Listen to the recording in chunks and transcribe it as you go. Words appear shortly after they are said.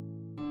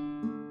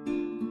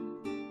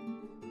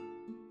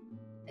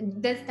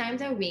there's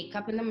times I wake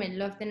up in the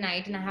middle of the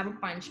night and I have a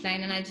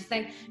punchline and I just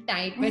like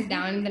type it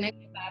down and then I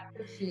go back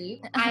to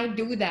sleep. I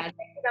do that.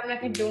 I'm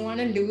like, I don't want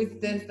to lose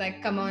this.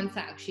 Like, come on,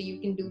 Sakshi, you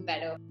can do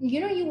better.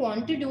 You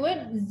want to do it,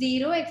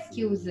 zero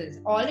excuses.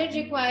 All it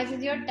requires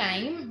is your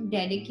time,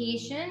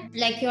 dedication,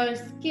 like your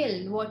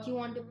skill, what you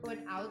want to put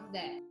out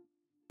there.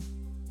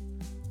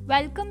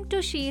 Welcome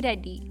to She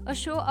Ready, a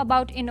show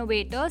about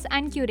innovators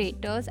and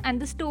curators and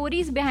the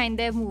stories behind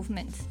their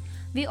movements.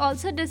 We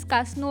also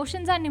discuss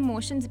notions and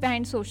emotions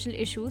behind social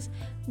issues,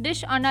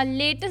 dish on our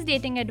latest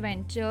dating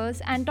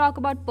adventures, and talk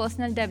about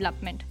personal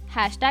development.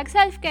 Hashtag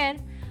self-care.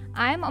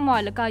 I am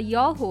Amalika,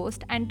 your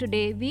host, and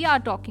today we are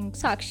talking to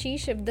Sakshi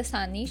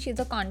Shivdasani. She's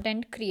a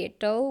content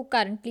creator who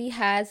currently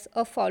has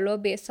a follower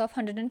base of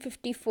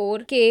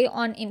 154k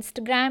on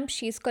Instagram.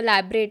 She's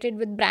collaborated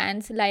with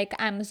brands like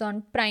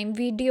Amazon Prime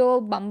Video,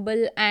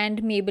 Bumble,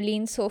 and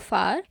Maybelline so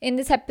far. In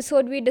this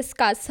episode, we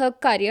discuss her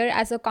career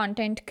as a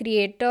content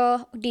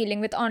creator,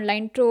 dealing with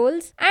online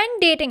trolls, and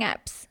dating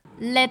apps.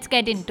 Let's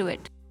get into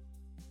it.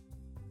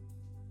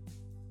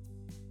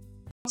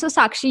 So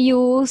Sakshi,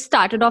 you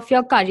started off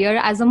your career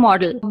as a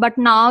model, but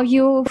now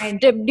you've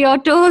dipped your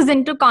toes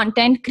into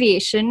content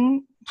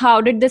creation. How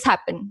did this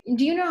happen?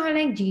 Do you know how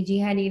like Gigi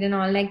Hadid and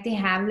all, like they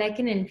have like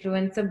an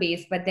influencer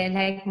base, but they're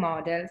like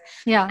models.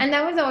 Yeah. And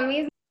that was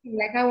always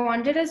like I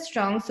wanted a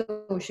strong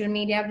social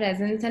media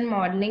presence, and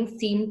modeling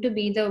seemed to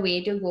be the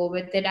way to go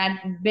with it.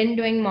 I'd been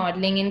doing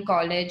modeling in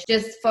college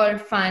just for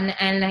fun,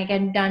 and like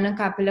I'd done a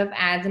couple of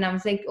ads, and I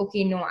was like,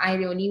 okay, no, I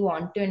really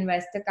want to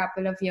invest a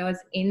couple of years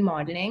in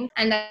modeling.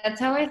 And that's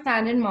how I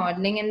started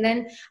modeling. And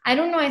then I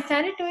don't know, I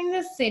started doing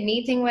this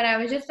silly thing where I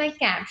was just like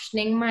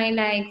captioning my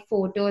like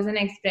photos and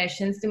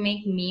expressions to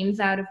make memes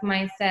out of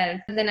myself.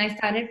 And then I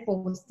started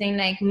posting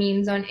like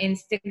memes on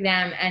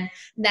Instagram, and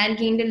that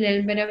gained a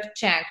little bit of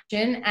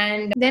traction.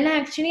 And then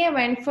actually I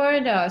went for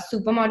the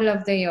Supermodel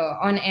of the Year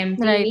on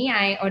MTV.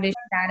 I auditioned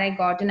that, I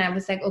got, and I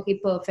was like, okay,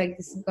 perfect.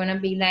 This is gonna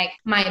be like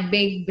my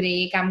big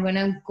break. I'm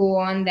gonna go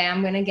on there.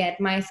 I'm gonna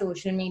get my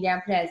social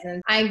media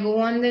presence. I go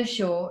on the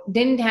show,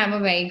 didn't have a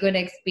very good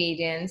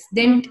experience,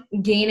 didn't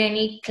gain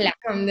any clout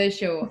from the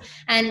show.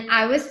 And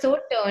I was so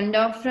turned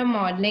off from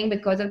modeling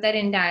because of that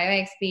entire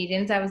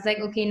experience. I was like,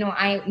 okay, no,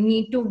 I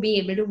need to be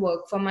able to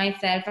work for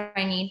myself.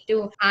 I need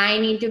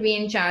to be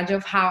in charge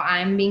of how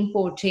I'm being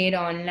portrayed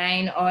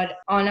online or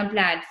on a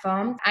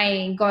platform.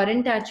 I got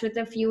in touch with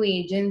a few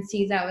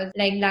agencies. I was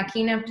like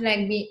lucky enough to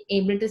like be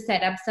able to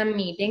set up some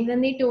meetings,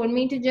 and they told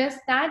me to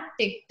just start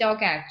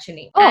TikTok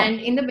actually. And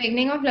in the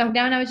beginning of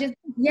lockdown, I was just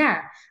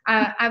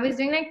I was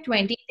doing like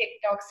 20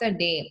 TikToks a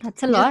day.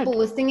 That's a just lot.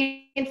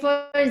 posting it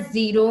for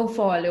 0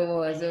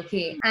 followers.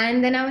 Okay.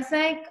 And then I was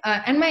like,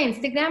 and my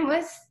Instagram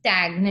was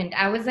stagnant.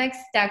 I was like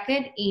stuck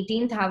at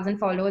 18,000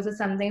 followers or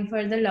something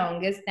for the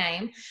longest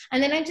time.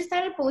 And then I just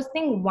started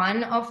posting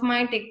one of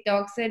my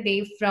TikToks a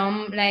day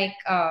from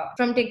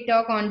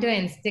TikTok onto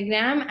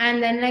Instagram.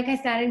 And then like I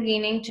started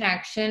gaining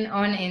traction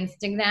on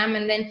Instagram.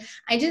 And then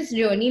I just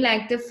really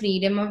like the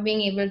freedom of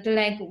being able to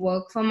like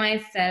work for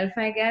myself,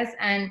 I guess.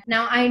 And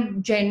now I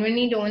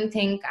genuinely don't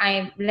think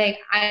I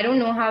don't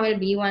know how it'll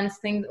be once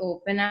things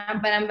open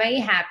up, but I'm very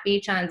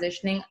happy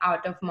transitioning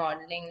out of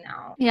modeling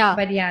now. Yeah.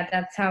 But yeah,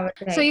 that's how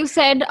it So you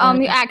said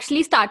you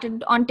actually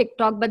started on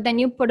TikTok, but then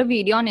you put a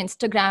video on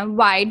Instagram.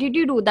 Why did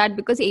you do that?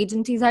 Because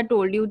agencies had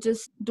told you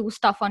just do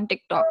stuff on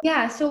TikTok.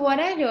 Yeah, so what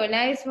I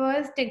realized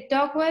was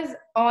TikTok was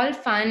all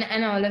fun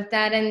and all of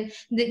that, and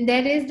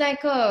there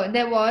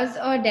was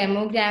a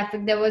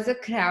demographic, there was a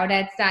crowd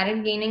that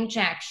started gaining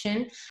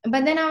traction.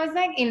 But then I was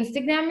like,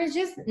 Instagram is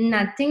just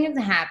nothing is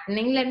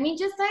happening. Let me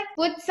just like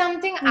put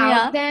something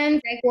out there, and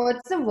like,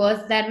 what's the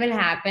worst that will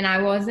happen? I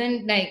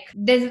wasn't like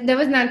there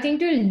was nothing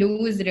to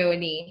lose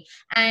really,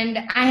 and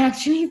I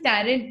actually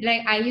started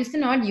like I used to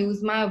not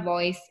use my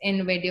voice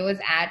in videos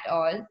at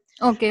all.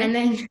 Okay. And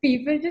then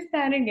people just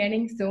started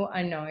getting so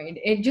annoyed.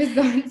 It just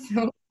got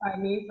so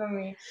funny for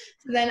me.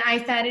 So then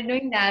I started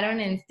doing that on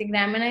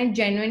Instagram, and I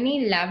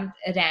genuinely loved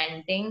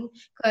ranting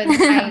because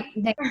I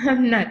have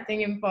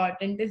nothing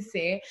important to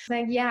say.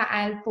 Like, yeah,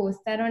 I'll post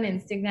that on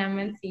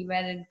Instagram and see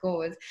where it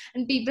goes.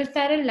 And people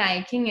started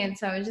liking it.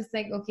 So I was just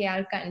like, okay,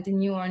 I'll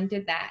continue on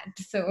to that.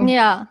 So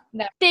yeah.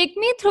 Take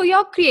me through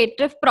your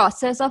creative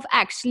process of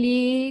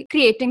actually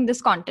creating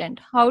this content.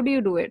 How do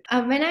you do it?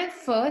 When I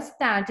first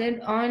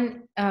started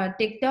on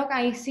TikTok,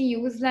 I used to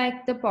use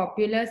like the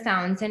popular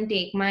sounds and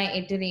take my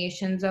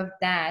iterations of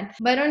that.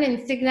 But on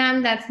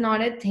Instagram, that's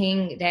not a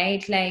thing,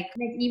 right? Like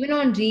even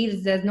on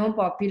Reels, there's no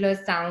popular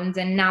sounds,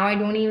 and now I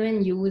don't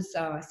even use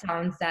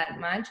sounds that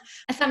much.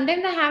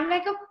 Sometimes I have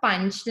like a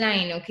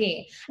punchline,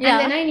 okay, and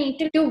then I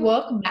need to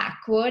work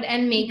backward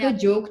and make a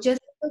joke just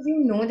because you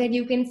know that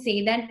you can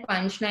say that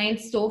punchline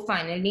so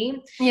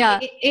funnily.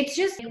 It's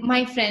just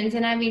my friends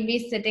and I will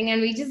be sitting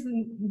and we just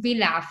be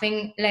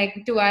laughing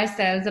like to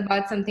ourselves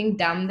about something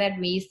dumb that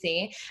we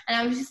say, and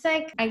I was just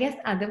like, I guess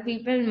other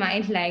people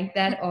might like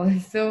that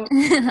also. So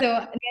get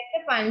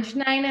the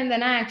punchline and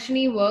then I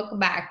actually work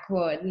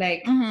backward.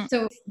 Like,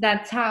 so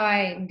that's how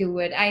I do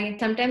it. I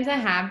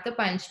have the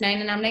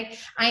punchline and I'm like,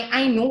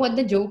 I know what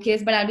the joke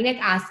is, but I'll be like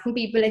asking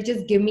people, like,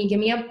 just give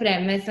me a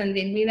premise, and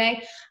they'll be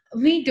like,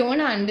 we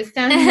don't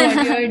understand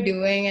what you're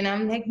doing. And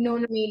I'm like, no,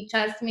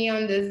 trust me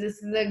on this.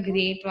 This is a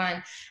great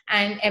one.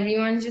 And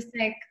everyone's just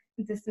like,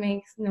 this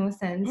makes no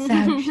sense.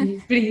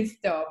 Please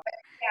stop.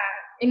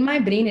 Yeah, in my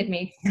brain, it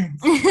makes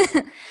sense.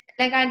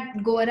 Like,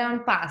 I'd go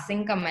around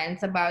passing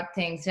comments about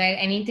things, right?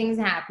 Anything's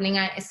happening,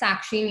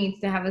 Sakshi needs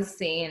to have a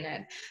say in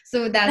it.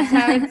 So that's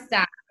how it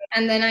started.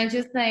 And then I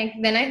just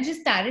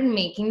started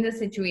making the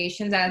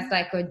situations as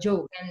like a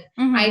joke.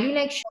 And I do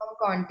like short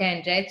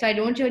content, right? So I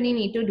don't really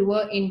need to do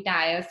an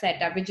entire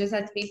setup. It just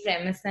has to be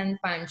premise and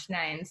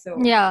punchline. So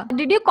Yeah.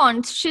 Did you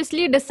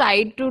consciously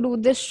decide to do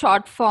this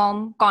short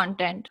form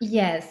content?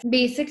 yes,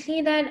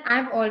 basically that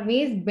I've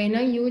always been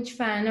a huge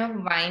fan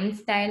of Vine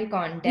style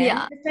content.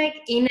 Yeah. It's like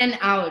in and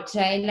out,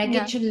 right? Like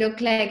Yeah. it should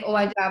look like, oh,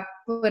 I just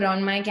put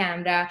on my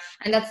camera,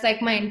 and that's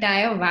like my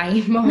entire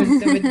vibe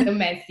also with the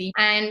messy.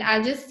 And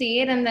I'll just say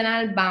it and then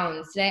I'll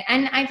bounce, right?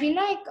 And I feel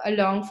like a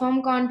long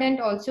form content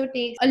also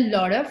takes a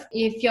lot of,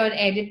 if you're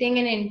editing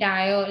an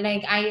entire,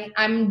 like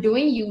I'm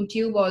doing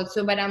YouTube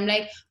also, but I'm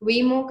like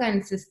way more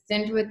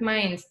consistent with my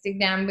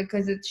Instagram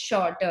because it's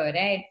shorter,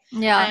 right?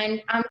 Yeah.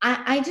 And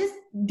I just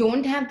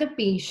don't have the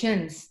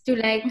patience to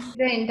like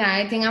the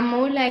entire thing. I'm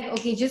more like,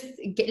 okay, just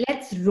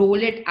let's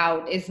roll it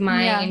out is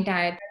my Yeah.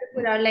 entire,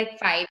 put out like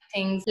 5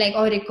 things, like,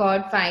 or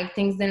record 5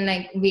 things, then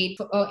like wait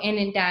for an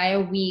entire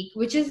week,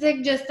 which is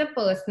like just a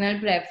personal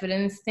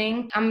preference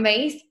thing. I'm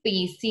very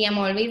spacey. I'm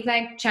always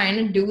like trying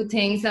to do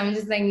things. I'm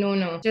just like,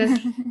 no,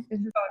 just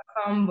short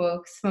form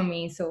works for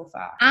me so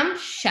far. I'm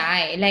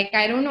shy. Like,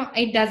 I don't know.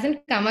 It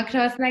doesn't come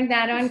across like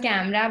that on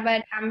camera,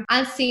 but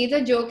I'll say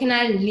the joke and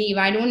I'll leave.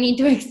 I don't need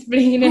to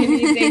explain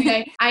anything.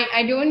 Like,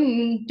 I don't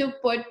need to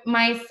put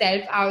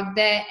myself out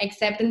there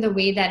except in the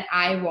way that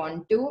I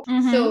want to.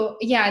 So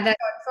yeah, that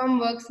short form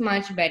works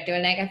much better.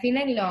 Like, I feel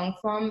like long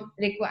form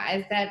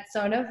requires that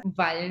sort of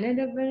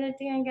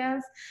vulnerability, I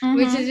guess,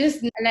 which is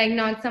just like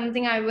not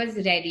something I was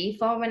ready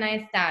for when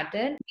I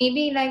started.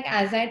 Maybe like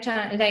as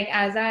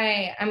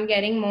I am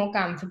getting more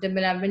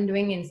comfortable, I've been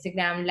doing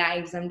Instagram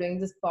lives, I'm doing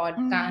this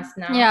podcast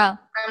now. Yeah.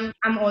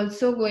 I'm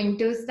also going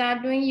to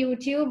start doing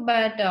YouTube,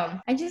 but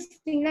I just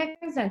feel like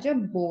I'm such a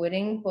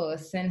boring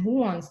person who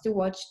wants to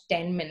watch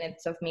 10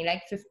 minutes of me.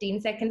 Like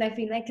 15 seconds, I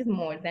feel like is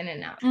more than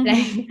enough.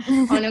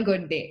 Like on a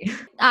good day.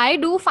 I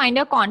do find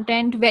your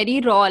content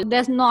very raw.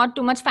 There's not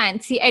too much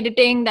fancy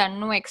editing, there are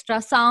no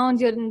extra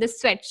sounds. You're in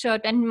this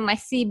sweatshirt and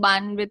messy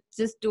bun with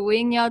just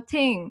doing your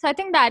thing. So I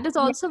think that is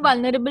also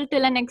vulnerable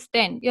till an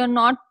extent. You're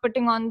not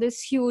putting on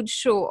this huge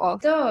show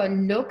off. The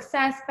looks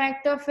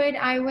aspect of it,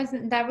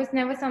 that was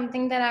never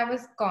something that I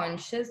was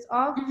conscious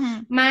of.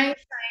 My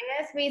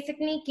shyness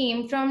basically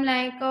came from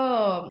like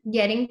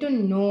getting to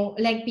know,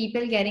 like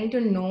people getting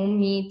to know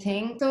me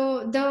thing.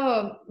 So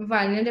the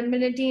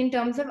vulnerability in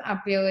terms of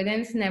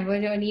appearance never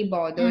really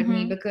bothered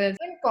me, because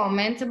even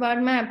comments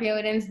about my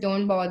appearance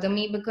don't bother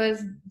me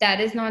because that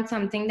is not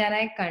something that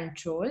I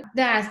control.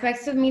 The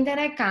aspects of me that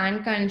I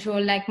can't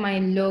control, like my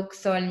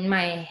looks or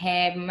my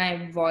hair,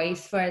 my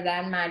voice for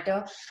that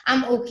matter,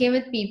 I'm okay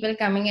with people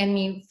coming at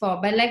me for.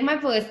 But like my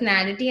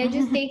personality, I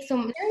just take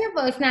your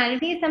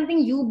personality is something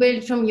you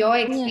build from your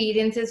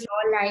experiences,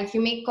 your life.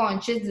 You make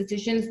conscious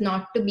decisions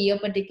not to be a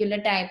particular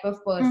type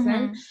of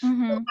person. So I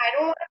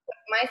don't want to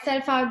put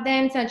myself out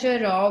there in such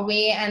a raw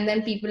way, and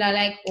then people are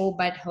like, oh,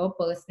 but her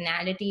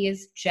personality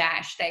is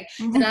trash. Like,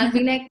 and I'll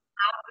be like,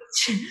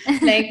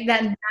 ouch. Like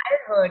that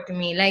hurt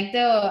me. Like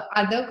the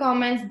other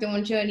comments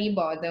don't really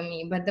bother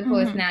me, but the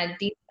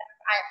personality,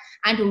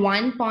 at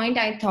one point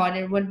I thought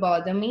it would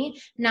bother me.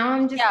 Now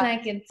I'm just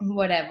like, it's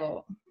whatever.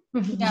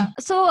 Yeah.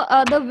 So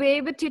the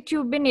way with which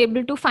you've been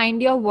able to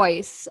find your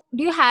voice,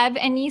 do you have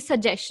any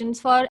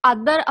suggestions for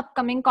other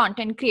upcoming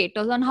content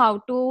creators on how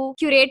to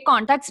curate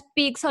content that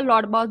speaks a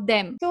lot about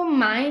them? So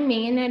my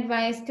main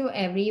advice to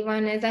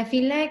everyone is, I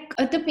feel like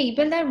the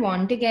people that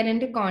want to get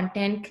into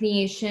content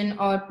creation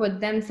or put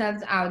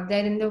themselves out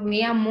there in the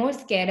way are more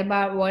scared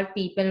about what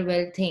people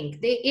will think.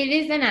 It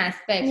is an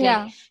aspect,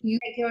 like you,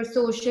 like your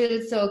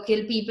social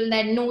circle, people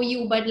that know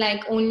you but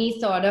like only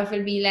sort of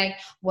will be like,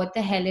 what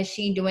the hell is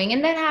she doing?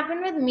 And that happened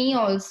with me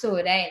also,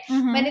 right?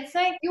 But it's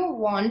like you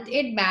want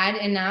it bad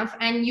enough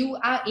and you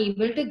are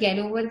able to get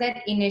over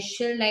that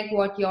initial, like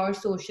what your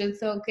social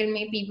circle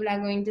may people are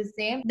going to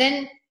say,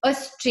 then a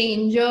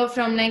stranger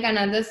from like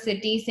another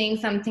city saying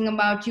something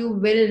about you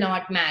will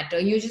not matter.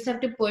 You just have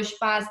to push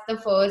past the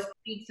first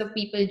weeks of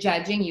people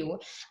judging you,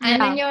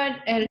 and then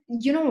you're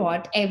you know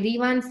what,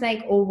 everyone's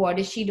like, oh, what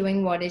is she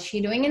doing,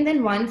 and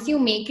then once you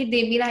make it,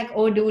 they be like,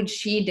 oh dude,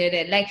 she did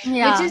it, like,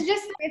 which is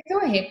just, it's so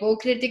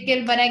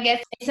hypocritical. But I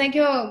guess it's like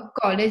your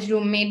college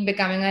roommate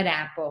becoming a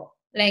rapper.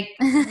 Like,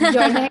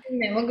 you're like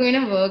never going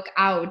to work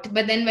out,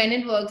 but then when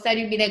it works out,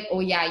 you'll be like, oh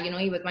yeah,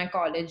 he was my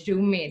college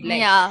roommate.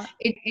 Like,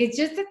 it's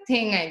just a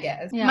thing, I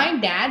guess. My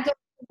dad's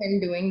him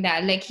doing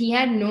that. Like he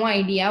had no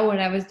idea what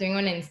I was doing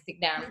on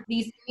Instagram.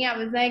 Recently, I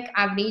was like,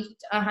 I've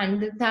reached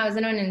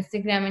 100,000 on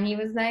Instagram, and he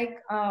was like,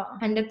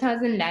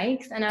 100,000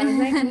 likes, and I was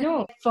like,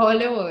 no,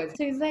 followers.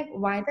 So he's like,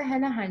 why the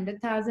hell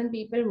 100,000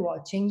 people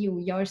watching you?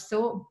 You're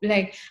so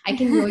like, I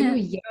can hear you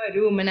in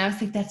your room, and I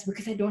was like, that's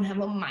because I don't have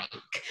a mic.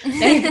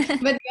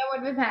 Like, but yeah,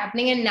 what was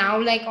happening? And now,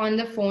 like on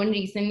the phone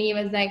recently, he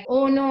was like,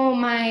 oh no,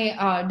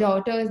 my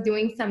daughter is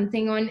doing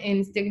something on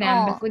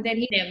Instagram. Oh. Before that,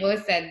 he never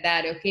said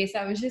that. Okay, so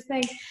I was just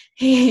like,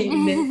 hey,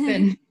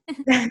 listen.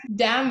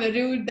 Damn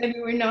rude that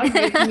you were not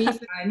with me,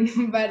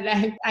 son. But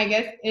like, I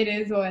guess it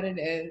is what it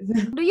is.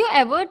 Do you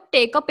ever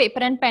take a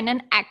paper and pen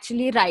and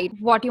actually write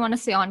what you want to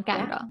say on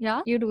camera?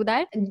 Yeah, you do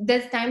that?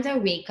 There's times I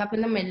wake up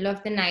in the middle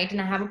of the night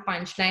and I have a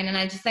punchline and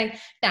I just like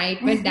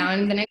type it down,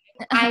 and then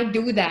I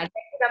do that.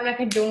 I'm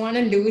like, I don't want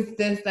to lose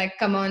this. Like,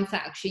 come on,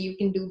 Sakshi, you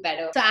can do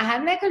better. So I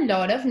have like a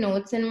lot of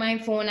notes in my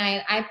phone.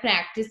 I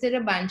practiced it a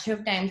bunch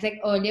of times. Like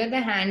earlier,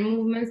 the hand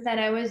movements that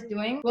I was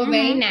doing were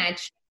very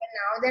natural. But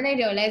now that I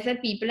realize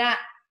that people are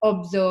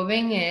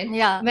observing it,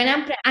 Yeah. when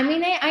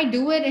I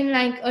do it in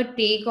like a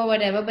take or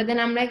whatever, but then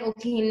I'm like,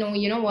 okay, no,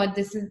 you know what,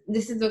 this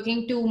is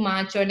looking too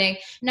much, or like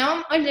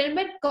now I'm a little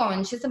bit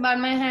conscious about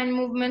my hand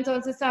movements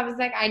also. So I was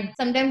like, I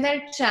sometimes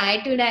I'll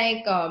try to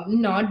like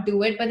not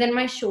do it, but then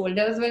my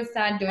shoulders will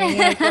start doing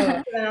it.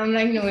 And I'm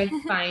like, no,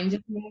 it's fine,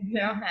 just move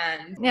your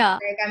hands. Yeah.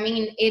 Like, I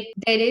mean,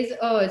 there is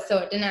a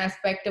certain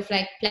aspect of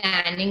like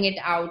planning it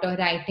out or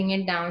writing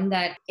it down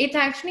that it's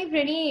actually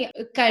pretty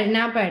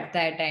karna padta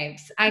at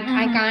types. I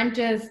can't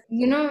just,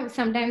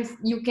 sometimes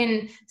you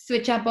can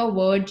switch up a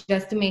word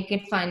just to make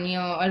it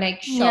funnier or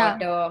like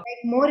shorter,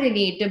 like more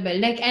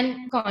relatable. Like,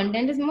 and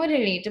content is more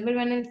relatable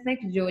when it's like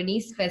really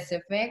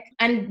specific.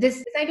 And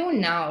this I do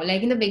now.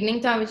 Like in the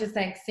beginning, so I was just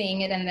like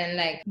saying it and then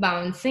like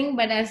bouncing.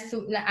 But as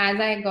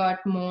I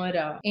got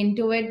more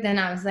into it, then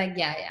I was like,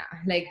 yeah,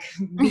 like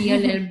be a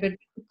little bit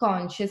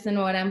conscious in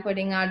what I'm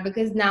putting out,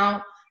 because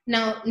now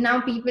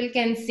people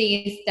can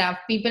say stuff,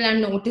 people are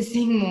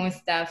noticing more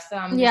stuff, so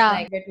I'm just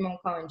like a bit more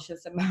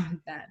conscious about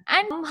that.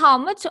 And how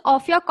much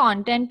of your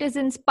content is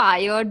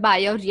inspired by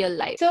your real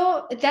life?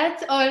 So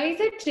that's always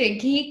a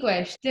tricky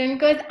question,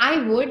 because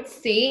I would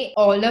say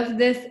all of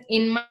this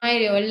in my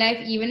real life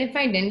even if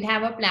I didn't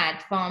have a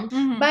platform.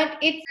 But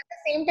it's at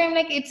the same time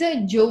like it's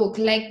a joke.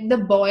 Like the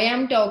boy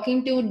I'm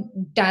talking to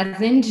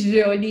doesn't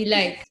really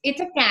like,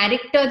 it's a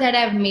character that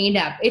I've made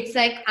up. It's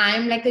like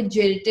I'm like a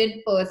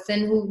jilted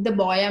person who the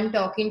boy I'm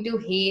talking to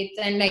hates,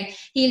 and like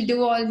he'll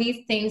do all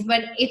these things.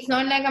 But it's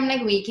not like I'm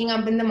like waking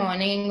up in the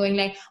morning and going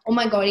like, oh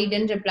my god, he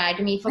didn't reply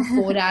to me for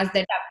 4 hours,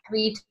 that I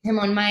tweet him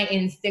on my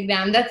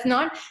Instagram. That's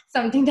not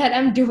something that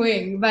I'm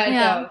doing. But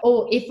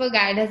if a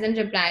guy doesn't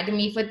reply to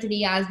me for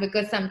 3 hours,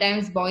 because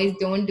sometimes boys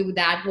don't do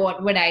that,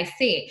 what would I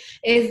say?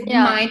 Is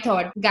my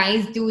thought,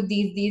 guys do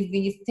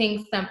these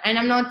things. And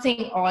I'm not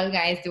saying all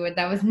guys do it.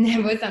 That was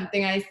never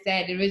something I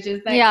said. It was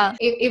just like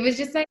it was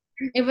just like,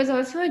 it was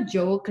also a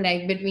joke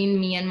like between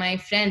me and my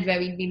friends, where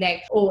we'd be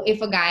like, oh,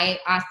 if a guy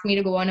asks me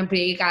to go on a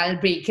break, I'll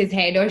break his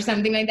head or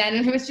something like that.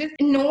 And it was just,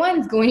 no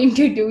one's going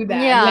to do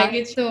that. Like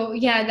it's so,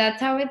 that's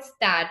how it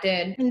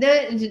started.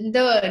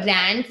 The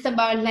rants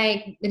about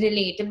like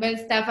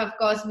relatable stuff, of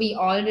course we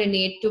all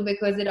relate to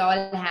because it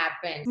all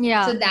happened.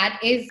 So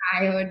that is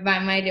inspired by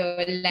my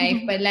real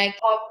life. But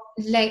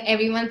like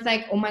everyone's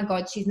like, oh my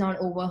god, she's not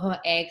over her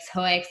ex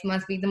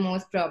must be the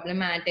most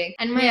problematic.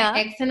 And my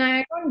ex and I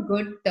are on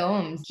good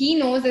terms. He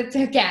knows it's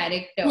a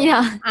character.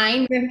 I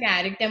know the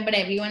character, but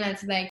everyone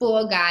else is like,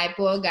 poor guy.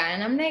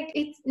 And I'm like,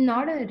 it's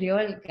not a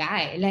real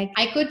guy. Like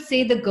I could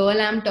say the girl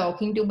I'm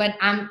talking to, but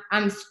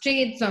I'm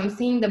straight, so I'm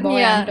seeing the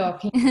boy I'm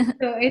talking to.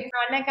 So it's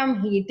not like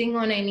I'm hating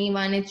on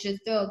anyone. It's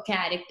just a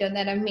character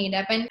that I've made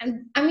up.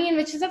 And I mean,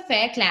 which is a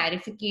fair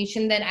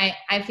clarification that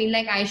I feel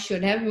like I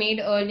should have made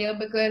earlier,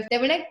 because there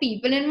were like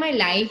people in my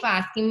life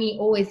asking me,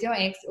 oh, is your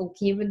ex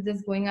okay with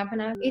this going up?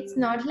 And it's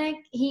not like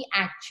he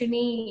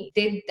actually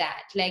did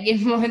that. Like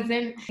it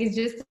wasn't, it's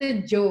just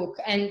a joke.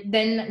 And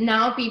then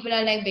now people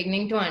are like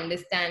beginning to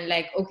understand,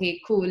 like,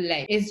 okay, cool,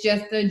 like it's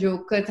just a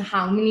joke, because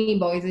how many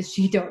boys is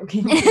she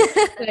talking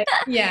to? Like,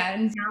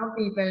 now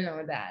people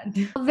know that.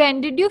 When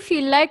did you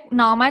feel like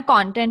now my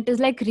content is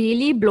like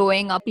really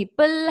blowing up?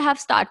 People have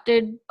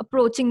started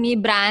approaching me,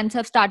 brands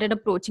have started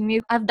approaching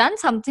me. I've done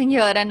something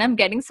here and I'm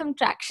getting some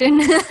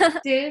traction.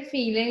 Still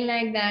feeling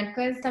like that,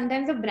 because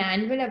sometimes a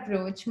brand will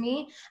approach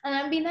me and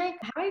I'll be like,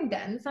 have I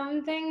done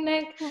something?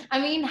 Like, I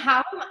mean,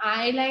 how am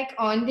I like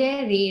on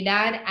their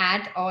radar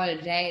at all,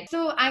 right?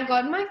 So I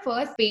got my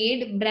first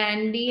paid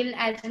brand deal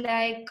at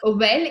like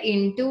well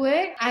into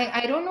it.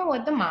 I don't know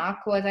what the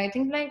mark was. I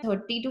think like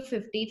 30 to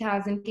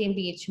 50,000 ke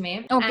beech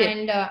mein.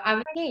 And I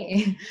was like,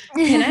 hey,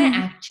 can I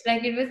act?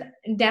 Like it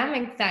was damn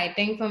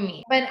exciting for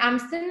me. But I'm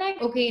still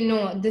like, okay,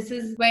 no, this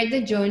is where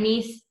the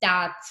journey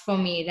starts for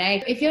me,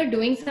 right? If you're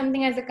doing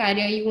something as a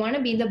career, you want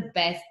to be the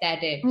best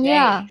at it,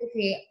 Yeah. right?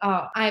 Okay,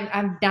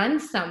 I've done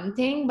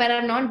something, but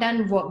I've not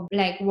done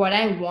what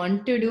I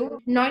want to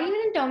do. Not even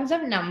in terms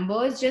of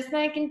numbers, just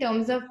like in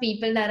terms of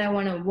people that I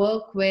want to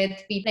work with,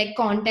 people, like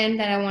content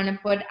that I want to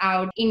put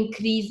out,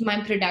 increase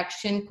my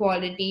production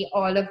quality,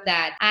 all of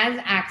that. As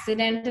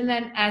accidental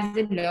as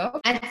it looks,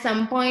 at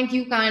some point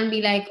you can't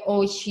be like,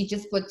 oh, she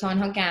just puts on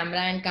her camera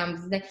and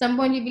comes. At some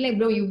point you'd be like,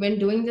 bro, you've been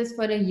doing this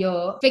for a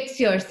year. Fix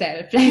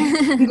yourself.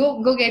 Like,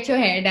 go get your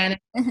hair done.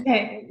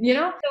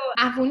 So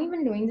I've only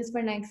been doing this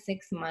for like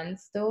 6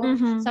 months though.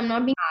 Mm-hmm. So I'm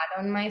not being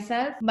hard on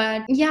myself.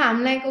 But yeah,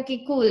 I'm like,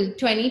 okay, cool.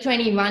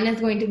 2021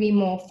 is going to be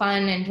more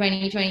fun, and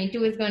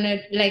 2022 is going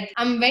to, like,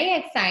 I'm very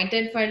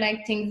excited for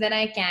like things that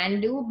I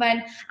can do, but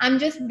I'm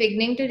just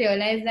beginning to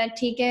realize that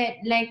ठीक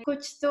है, like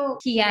कुछ तो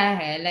किया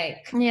है,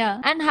 like. Yeah.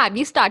 And have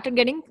you started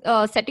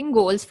setting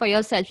goals for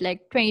yourself? Like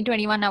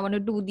 2021, I want to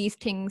do these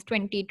things.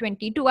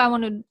 2022, I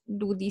want to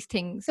do these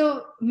things.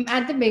 So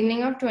at the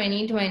beginning of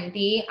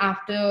 2020,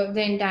 after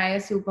the entire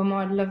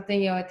supermodel of the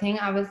year thing,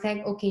 I was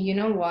like, okay, you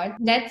know what?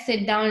 Let's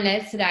sit down,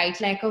 let's write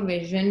like a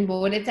vision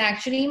board. It's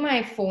actually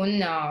my phone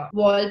now,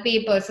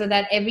 wallpaper, so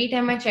that every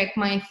time I check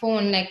my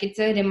phone, like it's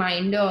a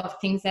reminder of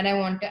things that I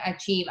want to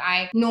achieve.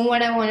 I know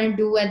what I want to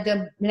do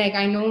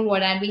I know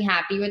what I'd be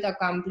happy with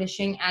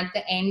accomplishing at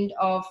the end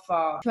of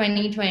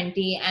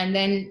 2020, and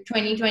then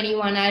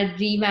 2021, I'll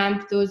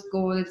revamp those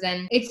goals,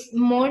 and it's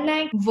more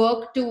like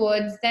work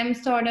towards them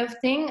sort of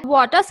thing.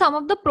 What are some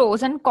of the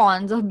pros and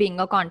cons of being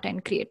a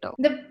content creator?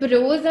 The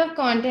pros of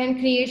content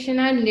creation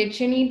are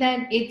literally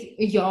that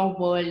it's your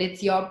world,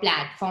 it's your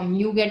platform.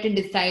 You get to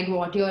decide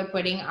what you're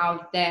putting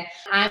out there.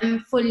 I'm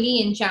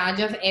fully in charge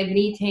of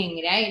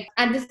everything, right?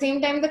 At the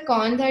same time, the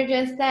cons are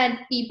just that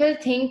people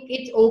think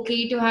it's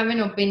okay to have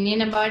an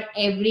opinion about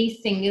every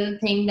single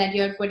thing that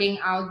you're putting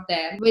out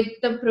there. With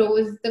the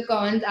pros, the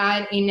cons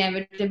are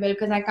inevitable,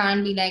 because I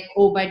can't be like,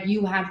 oh, but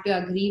you have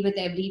to agree with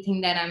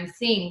everything that I'm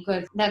saying,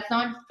 because that's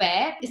not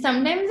fair.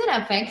 Sometimes it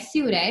affects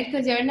you, right?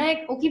 Because you're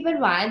like, okay, but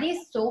why are they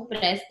so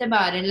pressed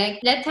about it? Like,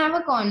 let's have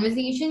a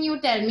conversation. You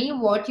tell me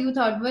what you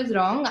thought was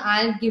wrong.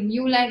 I'll give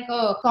you like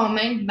a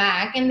comment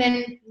back, and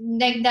then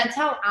like that's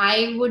how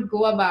I would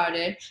go about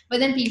it. But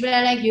then people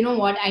are like, you know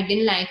what? I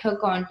didn't like her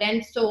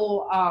content,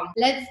 so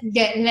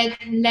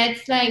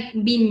let's like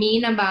be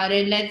mean about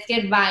it. Let's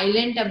get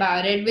violent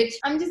about it. Which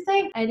I'm just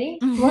like,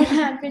 what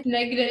happened?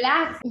 Like,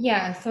 relax.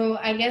 Yeah. So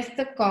I guess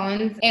the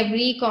cons.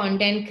 Every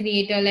content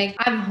creator, like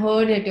I've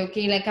heard it.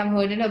 Okay, like I've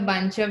heard it a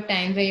bunch of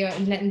times where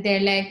they're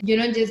like,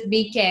 just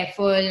be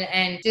careful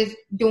and just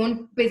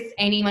don't piss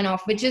anyone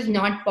off, which is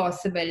not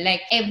possible.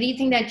 Like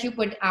everything that you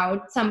put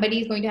out,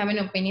 somebody is going to have an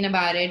opinion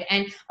about it.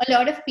 And a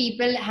lot of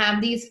people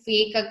have these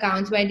fake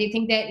accounts where they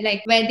think that,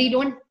 like, where they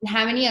don't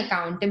have any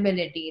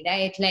accountability,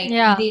 right? Like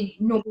they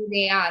know who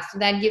they are. So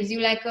that gives you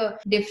like a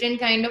different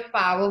kind of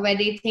power where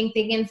they think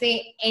they can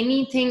say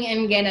anything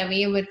and get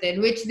away with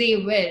it, which they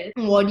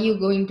will. What are you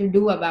going to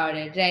do about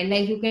it, right?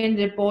 Like you can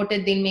report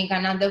it, they'll make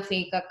another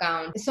fake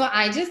account. So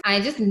I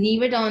just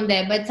leave it on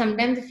there. But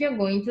sometimes if you're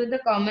going through the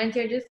comments,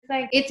 you're just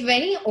like, it's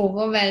very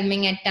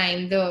overwhelming at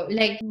times though.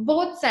 Like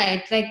both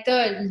sides, like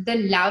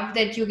the love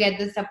that you get,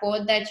 the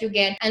support that you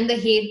get, and the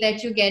hate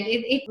that you get,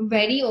 it's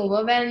very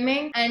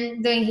overwhelming.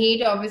 And the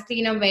hate obviously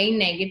in a very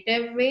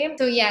negative way.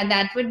 So yeah,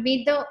 that would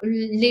be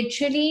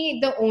literally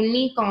the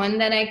only con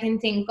that I can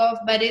think of,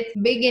 but it's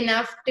big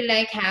enough to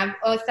like have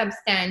a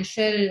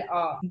substantial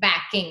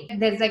backing.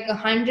 There's like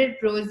 100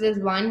 pros, there's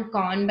one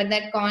con, but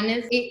that con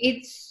is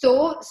it's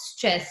so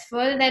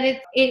stressful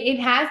that it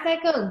has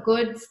like a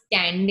good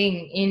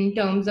standing in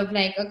terms of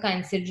like a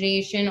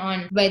consideration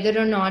on whether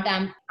or not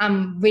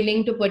I'm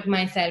willing to put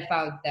myself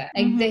out there.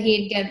 Like the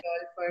hate gets all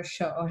for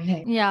sure.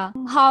 Like, yeah.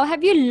 How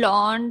have you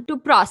learned to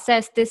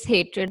process this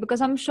hatred?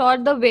 Because I'm sure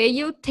the way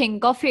you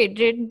think of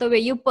hatred, the way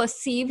you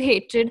perceive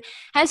hatred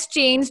has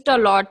changed a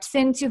lot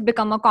since you've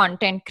become a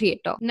content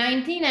creator.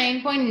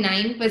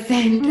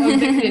 99.9% of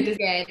the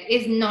criticism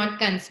is not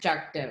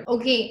constructive.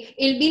 Okay,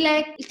 it'll be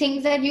like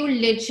things that you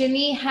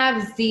literally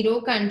have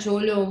zero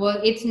control over.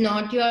 It's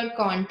not your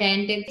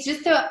content. It's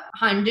just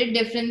 100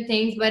 different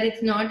things, but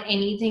it's not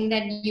anything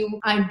that you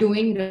are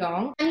doing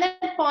wrong. And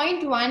that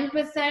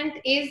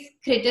 0.1% is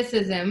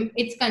criticism.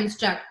 It's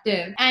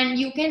constructive, and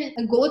you can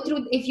go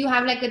through, if you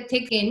have like a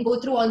thick skin, go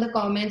through all the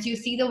comments, you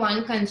see the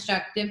one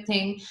constructive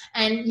thing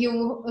and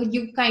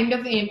you kind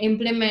of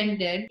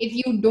implement it. If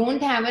you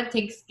don't have a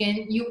thick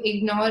skin, you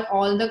ignore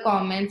all the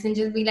comments and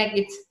just be like,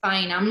 it's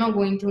fine. I'm not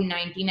going through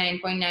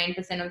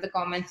 99.9% of the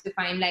comments to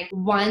find like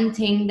one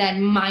thing that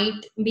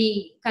might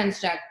be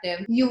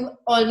constructive. You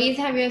always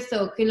have your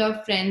circle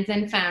of friends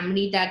and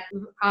family that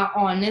are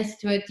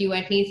honest with you,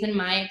 at least in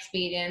my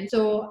experience. again.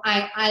 So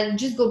I'll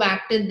just go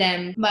back to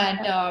them. But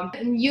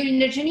you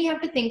literally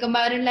have to think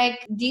about it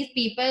like these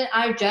people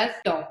are just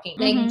talking.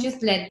 Like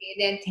just let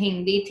their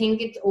thing. They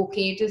think it's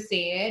okay to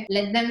say it.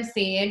 Let them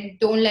say it.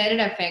 Don't let it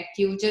affect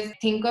you. Just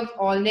think of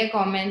all their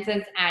comments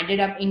as added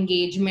up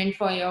engagement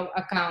for your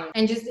account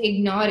and just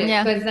ignore it.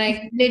 Yeah. Because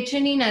like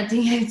literally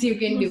nothing else you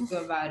can do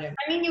about it.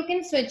 I mean, you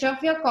can switch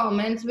off your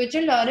comments, which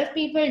a lot of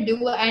people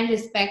do, and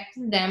respect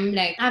them.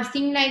 Like I've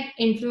seen like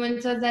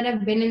influencers that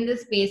have been in the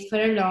space for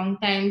a long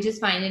time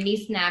just finally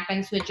snap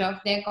and switch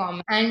off their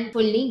comments and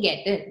fully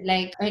get it.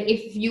 Like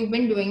if you've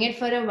been doing it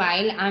for a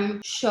while,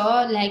 I'm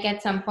sure like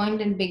at some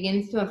point it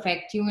begins to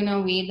affect you in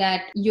a way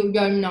that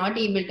you're not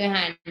able to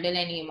handle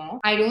anymore.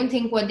 I don't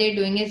think what they're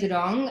doing is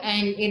wrong,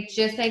 and it's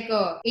just like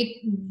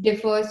it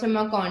differs from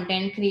a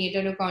content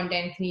creator to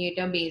content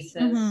creator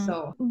basis.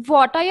 So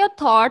what are your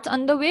thoughts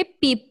on the way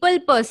people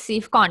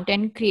perceive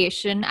content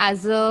creation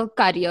as a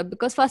career?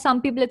 Because for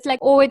some people it's like,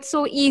 oh, it's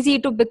so easy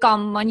to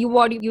become one.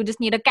 You just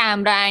need a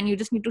camera and you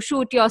just need to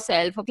shoot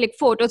yourself or click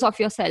photos of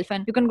yourself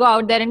and you can go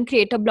out there and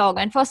create a blog.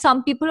 And for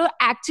some people who are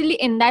actually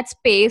in that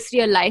space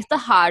realize the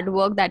hard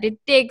work that it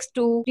takes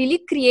to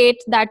really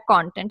create that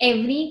content.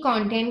 Every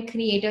content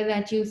creator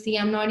that you see,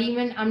 I'm not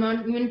even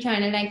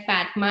trying to like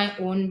pat my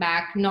own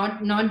back,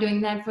 not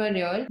doing that for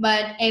real,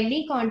 but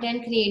every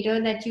content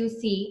creator that you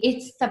see,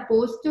 it's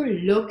supposed to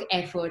look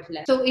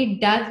effortless. So it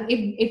does.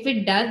 If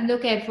it does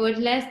look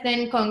effortless,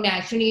 then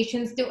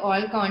congratulations to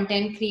all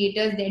content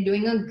creators. They're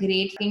doing a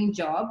great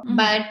job.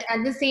 But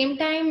at the same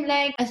time,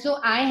 like, so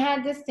I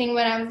had this thing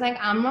where I was like,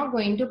 I'm not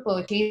going to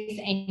purchase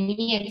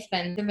any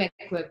expensive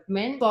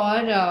equipment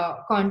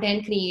for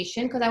content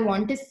creation, because I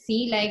want to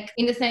see, like,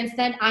 in the sense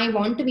that I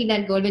want to be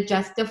that girl with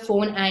just a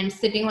phone and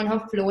sitting on her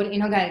floor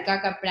in her ghar ka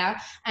kapda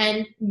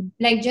and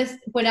like just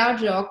put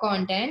out raw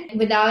content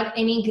without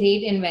any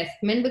great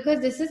investment, because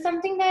this is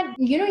something that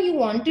you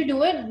want to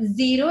do it.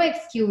 Zero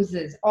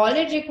excuses. All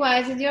it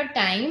requires is your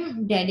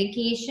time,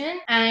 dedication,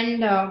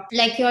 and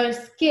like your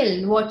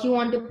skill, what you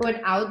want to put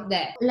out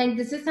there. Like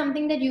this is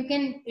something that you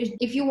can,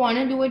 if you want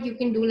to do it, you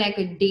can do like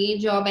a day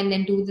job and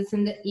then do this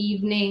in the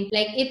evening.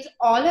 Like it's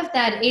all of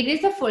that. It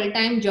is a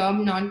full-time job,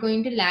 not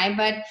going to lie,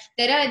 but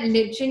there are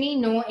literally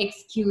no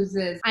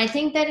excuses. I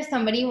think that if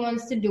somebody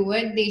wants to do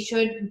it, they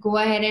should go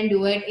ahead and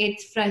do it.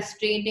 It's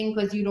frustrating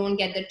because you don't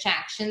get the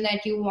traction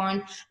that you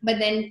want, but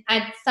then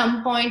at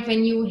some point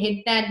when you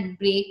hit that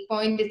break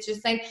point, it's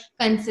just like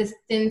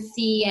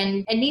consistency.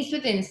 And at least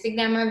with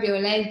Instagram, I've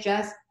realized,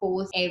 just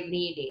post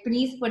every day.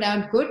 Please put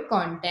out good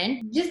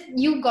content. Just,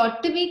 you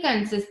got to be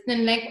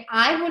consistent. Like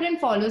I wouldn't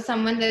follow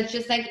someone that's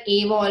just like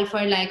AWOL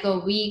for like a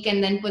week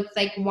and then puts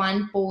like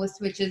one post,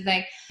 which is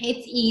like,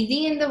 it's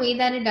easy in the way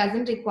that it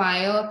doesn't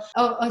require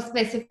a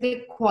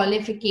specific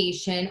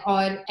qualification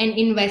or an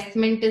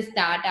investment to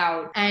start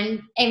out,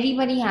 and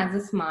everybody has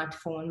a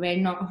smartphone.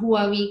 Who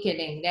are we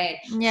kidding, right?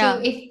 Yeah.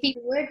 So if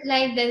people do it,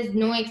 like, there's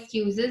no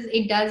excuses.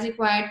 It does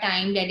require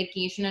time,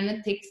 dedication, and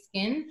a thick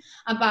skin.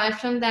 Apart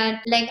from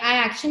that, like, I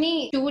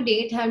actually to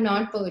date have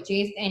not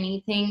purchased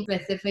anything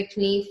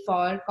specifically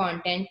for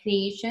content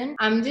creation.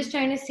 I'm just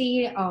trying to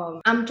see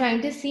I'm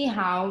trying to see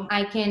how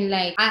I can,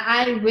 like,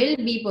 I will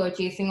be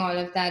purchasing all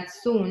of that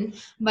soon.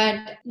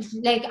 But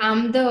like,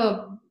 I'm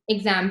the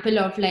example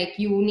of, like,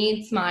 you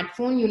need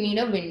smartphone, you need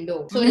a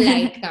window, so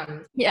light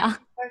comes. Yeah.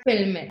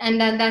 Film it,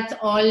 and that's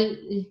all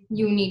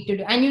you need to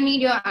do, and you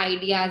need your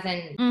ideas,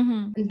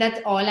 and that's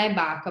all I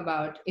bark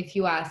about, if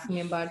you ask me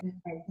about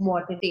like,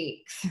 what it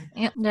takes.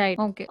 Yeah, right.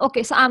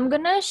 Okay, so I'm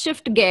gonna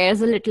shift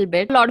gears a little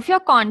bit. A lot of your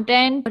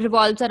content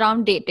revolves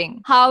around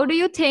dating. How do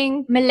you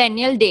think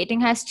millennial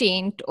dating has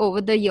changed over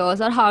the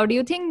years, or how do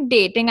you think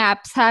dating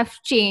apps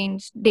have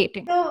changed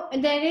dating? So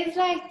there is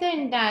like the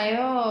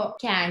entire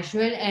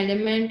casual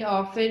element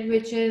of it,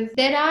 which is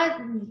there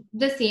are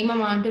the same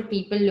amount of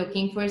people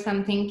looking for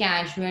something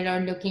casual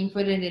or looking for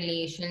a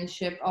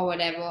relationship or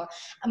whatever.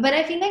 But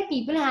I feel like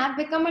people have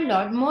become a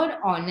lot more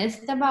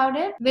honest about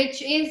it,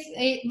 which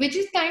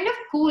is kind of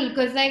cool,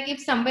 because like if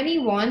somebody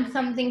wants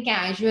something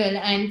casual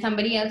and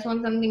somebody else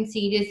wants something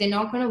serious, they're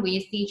not going to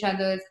waste each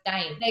other's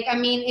time. Like, I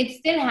mean, it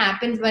still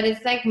happens, but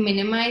it's like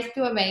minimized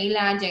to a very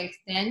large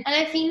extent. And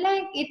I feel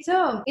like it's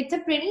a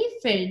pretty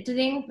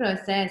filtering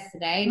process,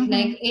 right?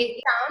 Like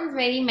it sounds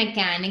very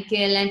mechanical,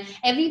 and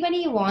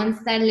everybody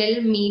wants that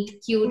little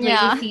meet cute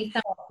where you see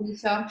some coffee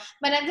shop.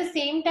 But at the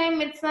same time,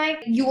 it's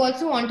like you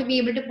also want to be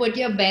able to put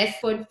your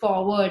best foot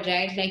forward,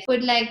 right? Like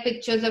put like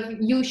pictures of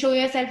you, show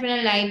yourself in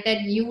a light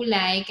that you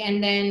like.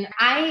 And then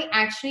I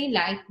actually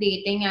like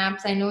dating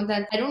apps. I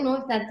don't know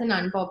if that's an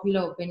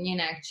unpopular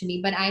opinion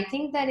actually, but I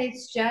think that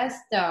it's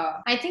just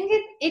I think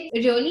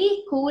it's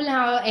really cool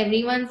how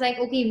everyone's like,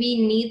 okay,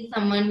 we need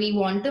someone, we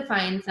want to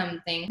find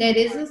something, there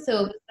is a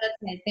service that's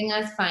helping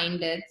us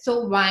find it,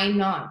 so why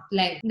not?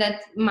 Like,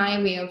 that's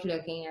my way of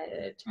looking at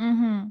it.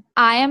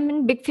 I am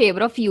in big big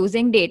favor of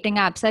using dating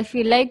apps. I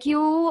feel like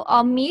you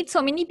meet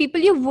so many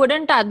people you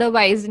wouldn't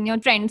otherwise in your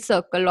friend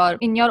circle or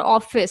in your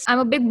office. I'm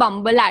a big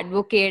Bumble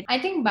advocate. I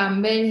think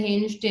Bumble,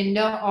 Hinge,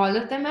 Tinder, all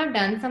of them have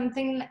done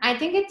something. I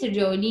think it's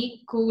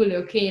really cool,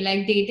 okay?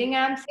 Like dating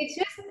apps, it's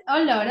just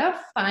a lot of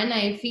fun,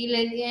 I feel.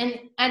 And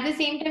at the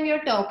same time,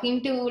 you're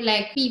talking to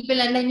like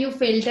people and then you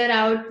filter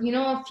out,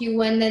 a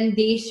few and then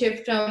they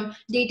shift from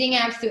dating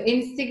apps to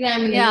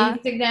Instagram and Yeah. then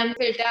Instagram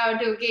filter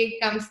out, okay,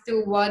 it comes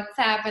to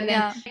WhatsApp. And then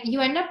Yeah. you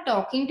end up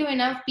talking to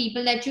enough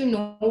people that you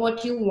know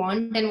what you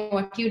want and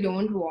what you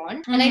don't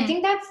want. And Mhm. I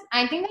think that's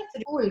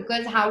cool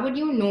because how would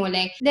you know?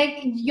 Like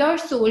your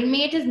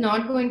soulmate is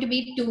not going to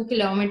be 2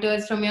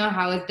 kilometers from your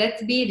house.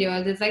 Let's be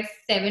real. There's like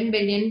 7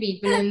 billion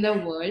people in the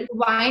world.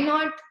 Why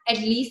not at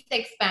least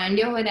expand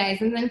your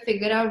horizons and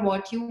figure out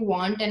what you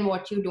want and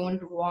what you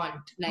don't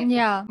want?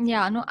 Yeah,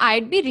 no,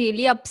 I'd be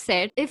really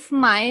upset if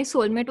my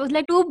soulmate was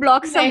like 2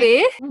 blocks Like,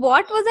 away.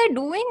 What was I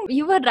doing?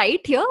 You were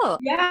right here.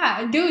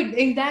 yeah, dude,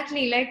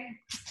 exactly. Like,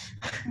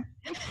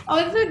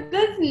 also,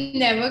 that's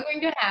never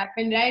going to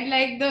happen,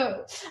 right?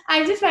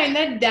 I just find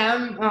that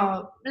damn,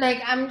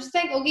 like, I'm just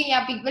like, okay,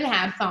 yeah, people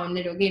have found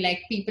it, okay?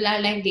 Like, people are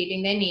like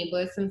dating their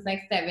neighbors since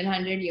like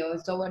 700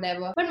 years or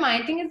whatever. But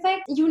my thing is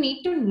like, you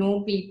need to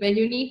know people.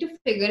 You need to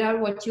figure out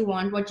what you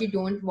want, what you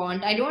don't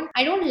want. I don't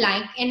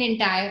like an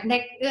entire,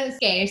 like,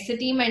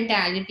 scarcity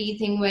mentality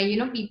thing where,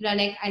 people are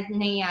like,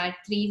 nahi yaar,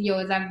 3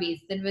 years I've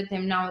wasted with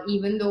him now,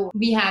 even though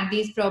we have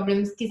these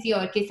problems, kisi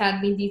aur ke saath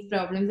bhi these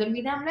problems.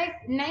 And I'm like,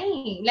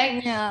 nahi, like,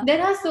 Yeah.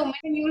 there are so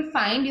many. You'll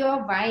find your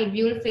vibe,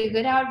 you'll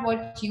figure out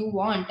what you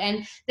want,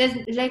 and there's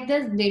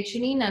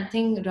literally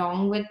nothing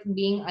wrong with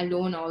being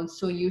alone.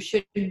 Also, you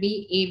should be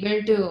able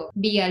to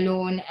be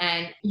alone,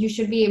 and you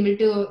should be able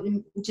to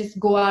just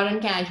go out on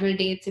casual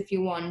dates if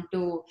you want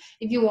to.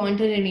 If you want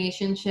a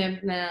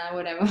relationship,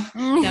 whatever.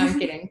 No, I'm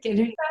kidding.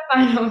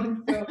 Fun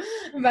also.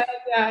 But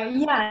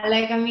yeah,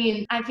 like, I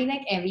mean, I feel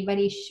like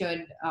everybody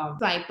should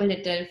swipe a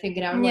little,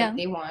 figure out Yeah. what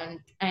they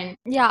want. And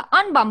Yeah,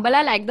 on Bumble,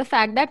 I like the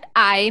fact that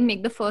I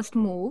make the first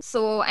move.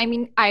 So, I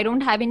mean, I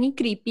don't have any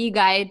creepy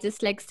guy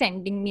just like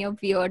sending me a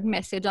weird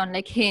message on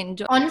like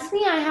Hinge.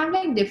 honestly, I have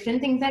like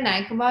different things I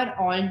like about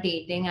all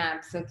dating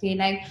apps. Okay,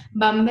 like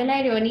Bumble,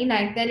 I really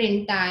like that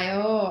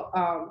entire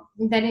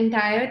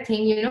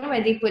thing.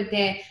 Where they put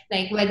their,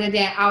 like, whether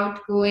they're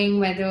outgoing,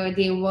 whether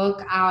they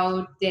work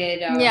out,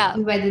 Yeah.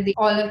 whether they,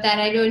 all of that.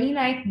 I really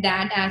like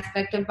that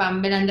aspect of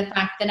Bumble and the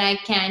fact that I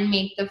can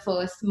make the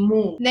first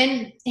move.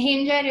 Then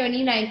Hinge, I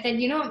really like that.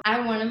 I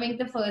want to make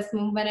the first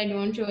move, but I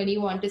don't really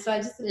want to, so I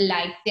just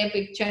like their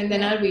picture and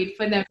then Yeah. I'll wait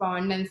for them to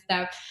respond and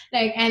stuff.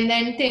 Like, and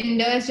then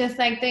Tinder is just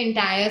like the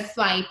entire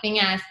swiping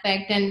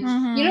aspect, and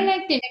Mm-hmm.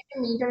 like Tinder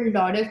can meet a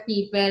lot of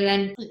people,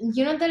 and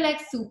the like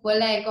super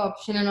like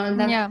option and all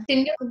that. Yeah.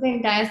 Tinder is the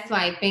entire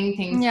swiping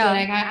thing. So Yeah.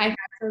 like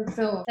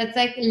so that's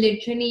like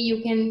literally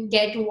you can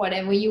get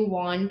whatever you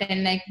want,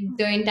 and like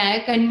the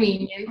entire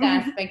convenience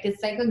aspect.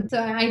 It's like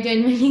so I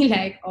genuinely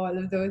like all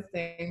of those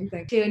things.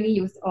 Like really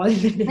use all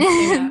the dating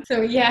apps.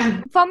 So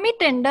yeah. For me,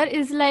 Tinder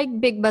is like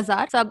big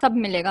bazaar. सब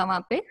मिलेगा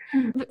वहाँ पे.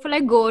 For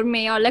like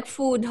gourmet or like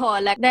food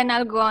hall, like then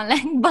I'll go on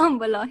like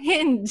Bumble or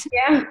Hinge.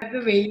 Yeah, that's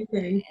the way you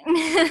think.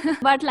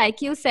 But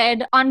like you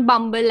said, on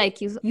Bumble,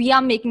 we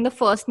are making the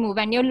first move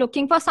and you're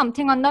looking for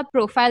something on the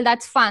profile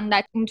that's fun,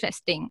 that's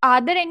interesting.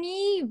 Are there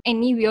any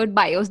weird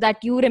bios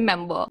that you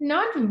remember?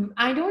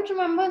 I don't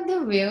remember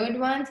the weird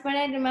ones, but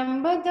I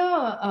remember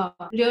the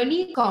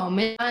really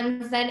common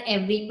ones that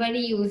everybody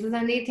uses,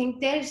 and they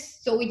think they're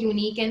so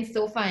unique and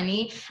so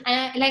funny.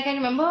 And I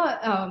remember,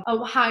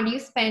 how do you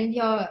spend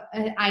your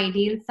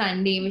ideal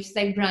Sunday, which is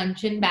like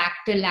brunching back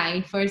to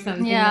life or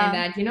something like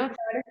that. A lot of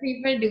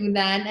people do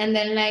that, and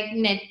then like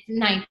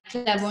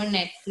nightclub on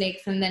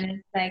Netflix, and then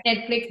it's like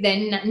Netflix,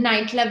 then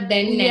nightclub,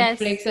 then Yes.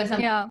 Netflix or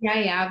something. Yeah.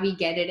 Yeah, we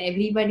get it.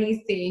 Everybody's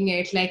saying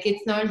it. Like,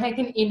 it's not like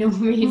an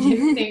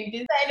innovative thing.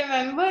 Just, I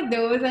remember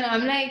those, and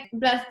I'm like,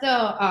 plus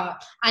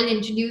I'll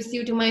introduce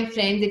you to my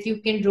friends if you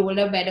can roll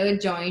a better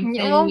joint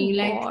than Oh me.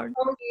 Like, God.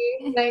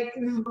 okay, like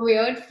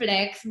weird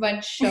flex,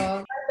 but sure.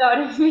 A lot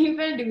of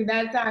people do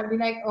that, so I'll be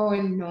like, oh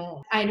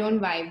no, I don't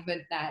vibe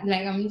with that.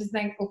 Like, I'm just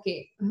like,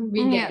 okay,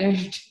 we get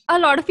it. A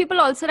lot of people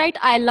also write,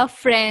 I love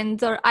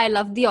Friends or I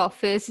love The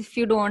Office. If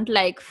you don't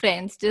like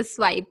Friends, just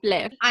swipe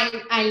left.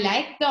 I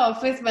like The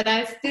Office, but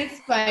I still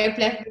swipe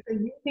left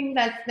because you think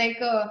that's like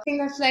a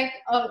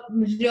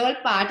real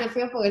part of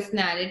your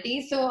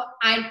personality. So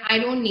I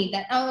don't need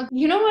that.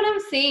 You know what I'm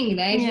saying,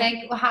 right? Yeah.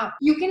 Like, how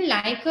you can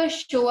like a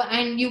show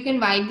and you can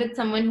vibe with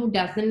someone who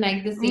doesn't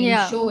like the same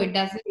Yeah. show. It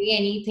doesn't say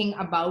anything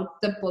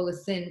about the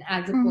person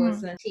as a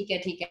person.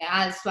 ठीक है,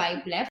 I'll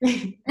swipe left.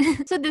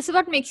 So this is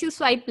what makes you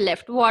swipe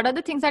left. What are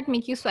the things that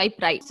make you swipe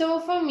right? So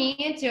for me,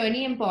 it's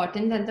really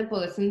important that the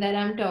person that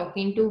I'm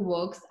talking to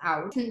works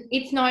out.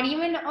 It's not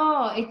even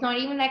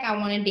like I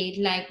want to date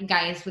like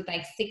guys with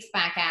like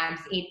 6-pack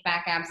abs,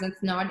 8-pack abs.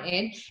 That's not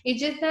it.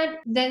 It's just that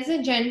there's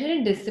a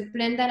general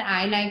discipline that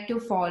I like to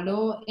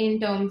follow in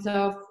terms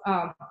of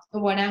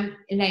what I'm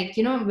like,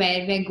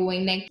 where we're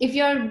going. Like if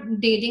you're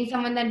dating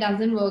someone that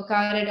doesn't work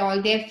out at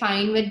all, they're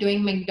fine with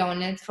doing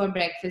McDonald's for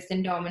breakfast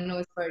and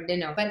Domino's for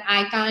dinner. But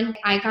I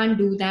can't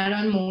do that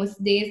on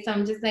most days. So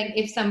I'm just like,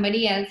 if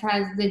somebody else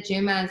has the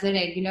gym as a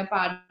regular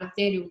part of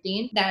their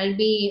routine, that'll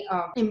be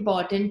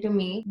important to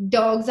me.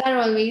 Dogs are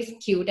always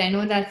cute. I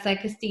know that's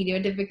like a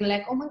stereotypical,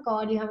 like, oh my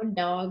god, you have a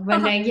dog.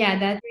 But like, yeah,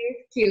 that's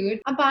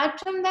cute. Apart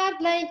from that,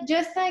 like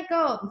just like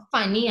a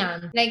funny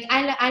answer. Like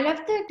I love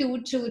the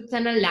two truths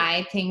and a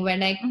lie thing where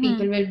like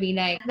people will be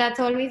like, that's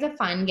always a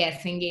fun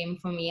guessing game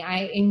for me.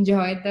 I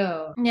enjoy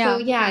the Yeah.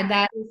 So yeah,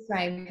 that is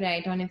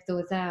right on if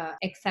those are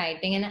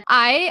exciting. And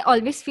I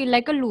always feel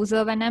like a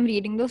loser when I'm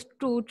reading those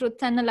true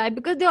truths and a lie,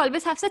 because they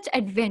always have such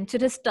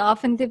adventurous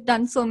stuff and they've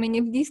done so many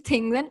of these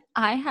things and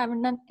I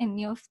haven't done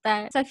any of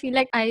that. So I feel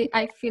like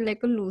I feel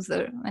like a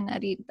loser when I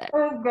read that.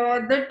 oh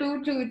god, the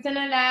two truths and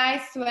a lie.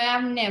 I swear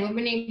I've never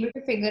been able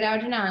to figure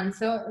out an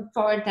answer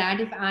for that.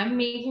 If I'm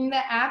making the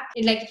app,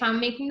 like if I'm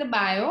making the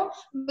bio,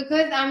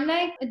 because I'm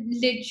like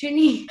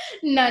literally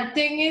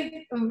nothing is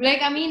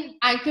like, I mean,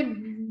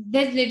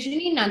 there's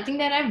literally nothing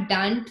that I've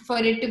done for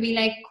it to be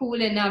like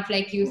cool enough,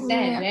 like you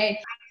said, Yeah. right?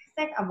 I just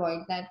like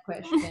avoid that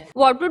question.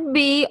 What would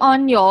be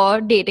on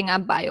your dating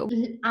app bio?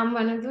 I'm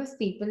one of those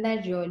people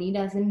that really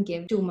doesn't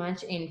give too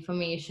much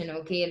information,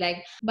 okay?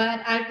 Like,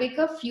 but I'll pick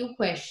a few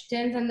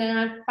questions and then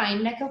I'll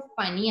find like a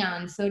funny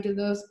answer to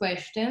those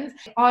questions.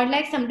 Or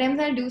like sometimes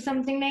I'll do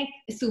something like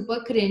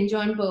super cringe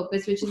on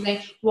purpose, which is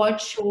like, what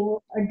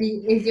show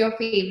is your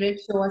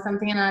favorite show or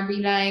something? And I'll be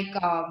like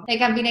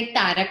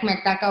Tarak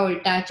Mehta Ka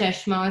Ulta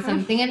Chashma or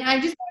something. And I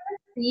just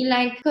see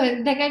like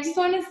I just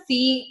want to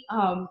see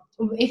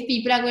if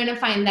people are going to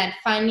find that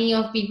funny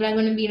or if people are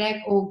going to be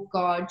like, oh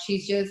god,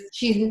 she's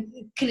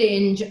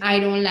cringe, I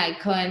don't like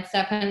her and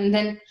stuff. And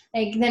then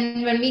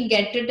when we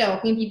get to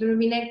talking, people will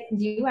be like,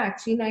 do you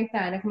actually like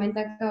Tarak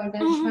Mehta Ka Ulta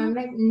Chashma? I'm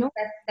like, no,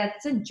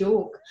 that's a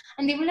joke.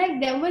 And they were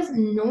like, there was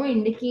no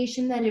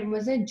indication that it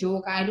was a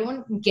joke, I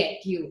don't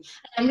get you. And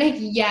I'm like,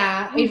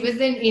 yeah, it was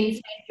an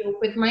inside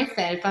joke with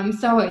myself, I'm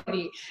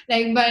sorry.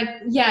 Like, but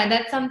yeah,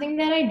 that's something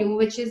that I do,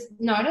 which is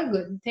not a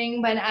good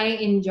thing, but I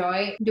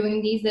enjoy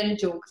doing these little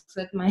jokes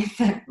with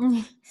myself.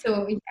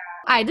 So yeah.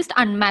 I just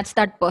unmatch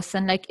that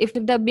person. Like if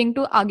they're being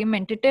too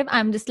argumentative,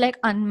 I'm just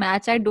like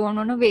unmatch. I don't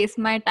want to waste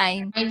my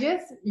time. I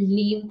just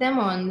leave them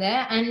on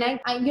there, and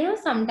like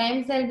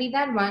sometimes there'll be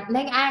that one.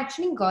 Like I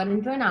actually got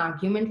into an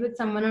argument with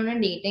someone on a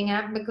dating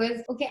app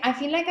because I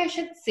feel like I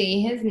should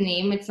say his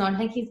name. It's not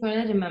like he's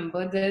gonna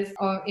remember this,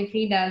 or if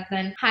he does,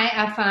 then hi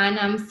Afan,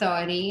 I'm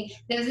sorry.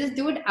 There's this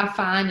dude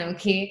Afan,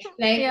 okay,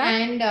 like Yeah.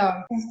 and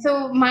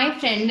so my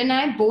friend and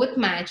I both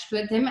matched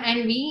with him,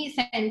 and we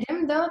sent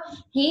him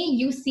hey,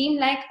 you seem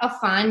like a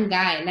fun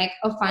guy, like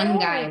a fun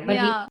guy. But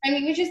yeah. and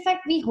we were just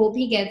like, we hope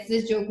he gets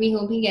this joke. We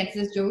hope he gets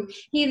this joke.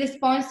 He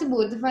responds to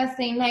both of us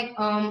saying like,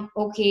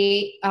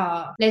 okay,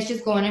 let's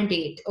just go on a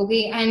date.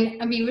 Okay.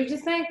 And we were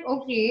just like,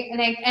 okay.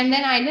 Like, and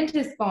then I didn't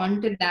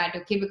respond to that.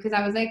 Okay. Because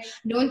I was like,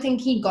 don't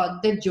think he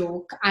got the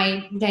joke.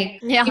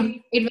 Yeah.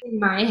 It was in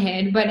my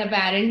head, but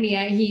apparently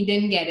he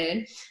didn't get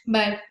it.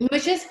 But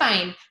which is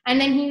fine. And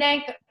then he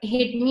like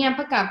hit me up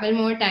a couple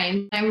more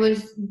times. I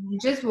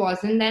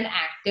wasn't that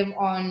active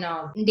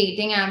on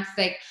dating apps.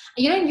 Like,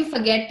 you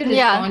forget to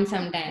respond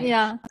sometimes.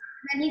 Yeah.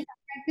 Then he sent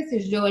like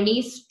this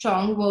really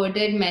strong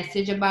worded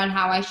message about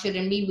how I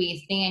shouldn't be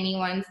wasting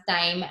anyone's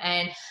time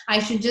and I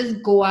should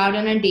just go out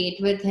on a date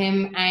with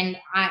him and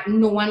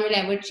no one will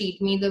ever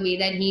treat me the way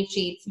that he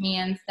treats me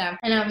and stuff.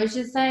 And I was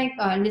just like,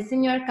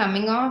 listen, you're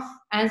coming off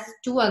as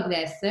too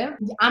aggressive.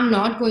 I'm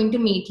not going to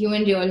meet you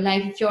in real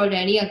life if you're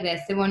already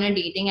aggressive on a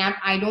dating app.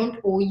 I don't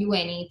owe you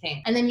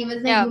anything. And then he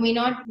was like, you may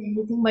not do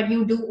anything, but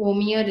you do owe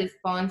me a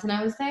response. And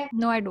I was like,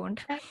 no, I don't.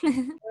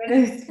 A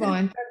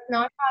response. That's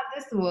not how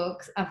this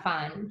works,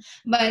 Afan.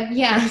 But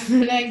yeah, so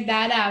like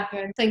that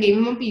happened. So I gave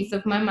him a piece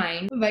of my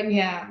mind. But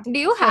yeah. Do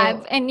you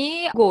have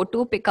any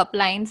go-to pickup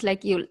lines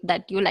that you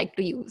like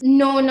to use?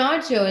 No,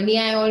 not really.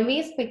 I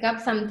always pick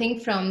up something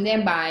from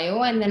their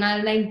bio and then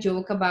I'll like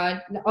joke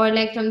about or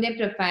like from their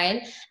profile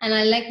and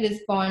I'll like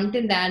respond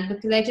to that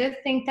because I just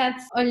think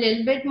that's a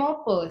little bit more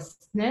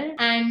personal.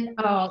 And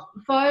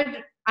for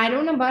I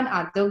don't know about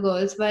other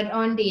girls, but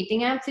on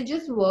dating apps, it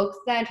just works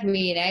that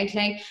way, right?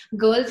 Like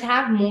girls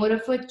have more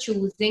of a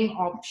choosing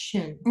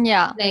option.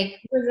 Yeah.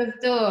 Like because of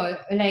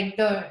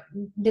the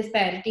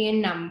disparity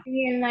in number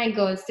in like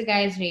girls to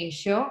guys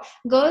ratio,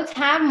 girls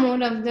have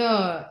more of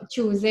the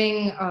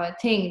choosing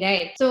thing,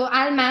 right? So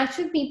I'll match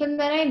with people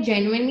that I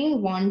genuinely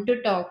want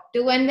to talk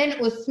to, and then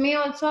usme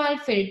also I'll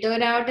filter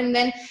out, and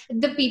then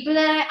the people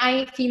that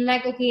I feel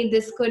like okay,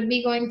 this could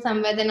be going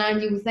somewhere, then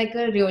I'll use like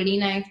a really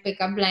nice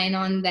pickup line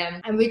on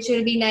them, which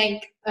will be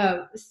like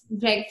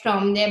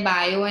from their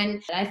bio,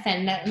 and I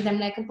send them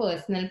like a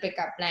personal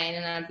pickup line,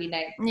 and I'll be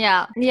like,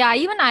 yeah,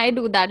 even I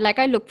do that. Like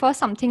I look for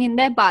something in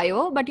their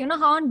bio, but you know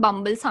how on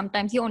Bumble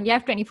sometimes you only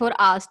have 24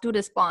 hours to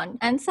respond,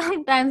 and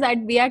sometimes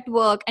I'd be at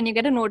work and you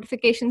get a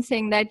notification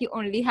saying that you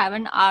only have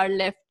an hour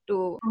left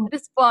to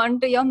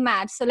respond to your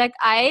match. So like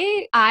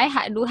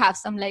do have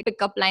some like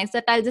pickup lines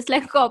that I'll just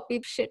like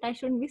copy. Shit, I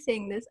shouldn't be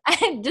saying this.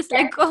 I just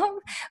like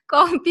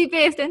copy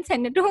paste and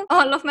send it to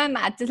all of my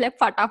matches like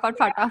fatafat.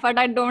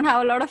 I don't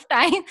have a lot of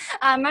time.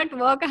 I'm at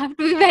work. I have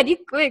to be very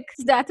quick.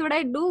 So that's what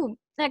I do.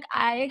 Like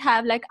I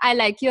have like, I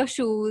like your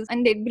shoes,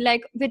 and they'd be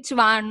like, which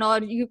one? Or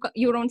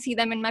you don't see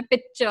them in my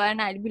picture,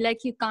 and I'd be like,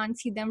 you can't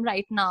see them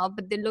right now,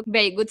 but they look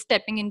very good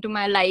stepping into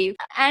my life.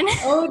 And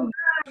Oh,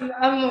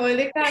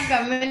 Molika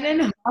coming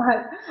in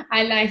hot.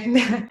 I like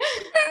that.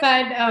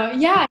 But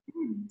yeah,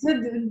 so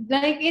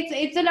like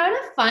it's a lot of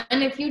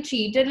fun if you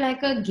treat it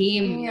like a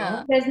game.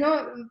 Yeah. There's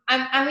no,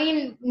 I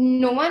mean,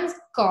 no one's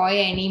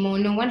coy anymore.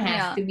 No one has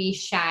Yeah. to be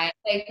shy.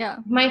 Like Yeah.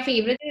 my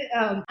favorite,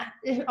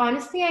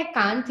 honestly, I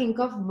can't think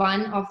of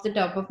one off the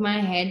top of my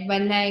head,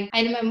 but like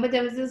I remember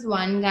there was this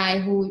one guy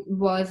who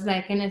was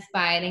like an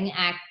aspiring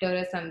actor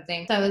or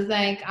something. So I was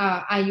like,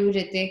 are you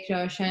Hrithik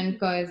Roshan?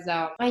 Because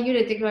are you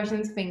Hrithik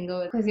Roshan's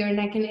finger? Because you're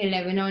like an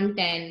 11 on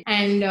 10.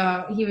 And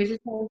he was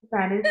just like,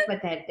 that is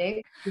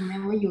pathetic. You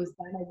never use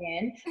that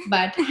again.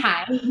 But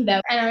hi. And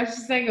I was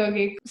just like,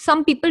 okay.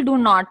 Some people do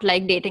not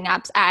like dating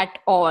apps at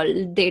all.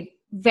 They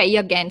very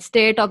against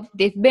it, or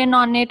they've been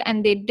on it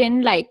and they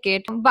didn't like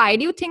it. Why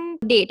do you think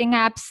dating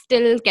apps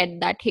still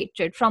get that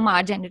hatred from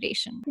our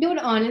generation? Dude,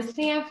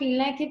 honestly, I feel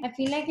like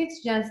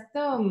it's just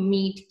the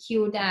meet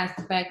cute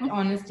aspect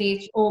on a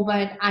stage. Oh,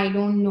 but I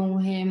don't know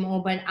him. Oh,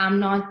 but I'm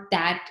not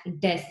that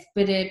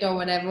desperate or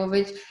whatever,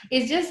 which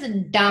is just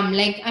dumb.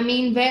 Like, I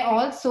mean, we're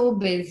all so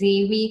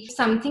busy. It's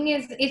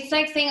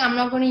like saying I'm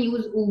not going to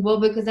use Uber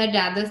because I'd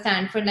rather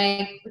stand for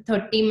like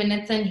 30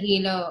 minutes and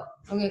hail a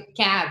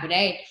cab,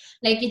 right?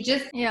 Like it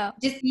just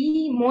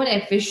be more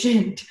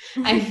efficient,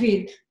 I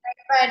feel.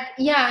 But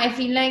yeah, I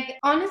feel like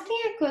honestly,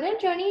 I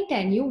couldn't really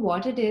tell you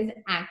what it is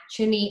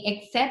actually,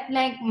 except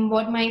like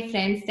what my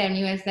friends tell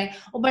me is like,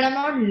 oh, but I'm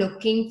not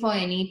looking for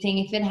anything.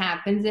 If it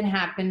happens, it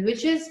happens,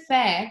 which is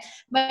fair.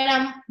 But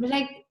I'm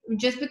like,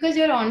 just because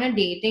you're on a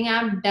dating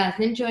app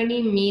doesn't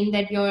really mean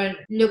that you're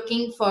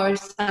looking for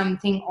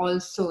something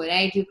also,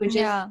 right? You could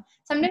just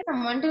sometimes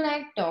someone to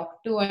like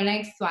talk to or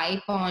like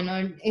swipe on,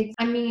 or it's,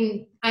 I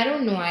mean, I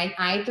don't know.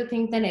 I to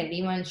think that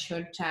everyone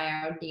should try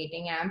out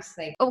dating apps.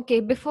 Like, okay,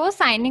 before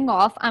signing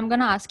off, I'm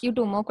gonna ask you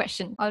two more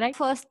questions. All right.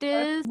 First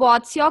is,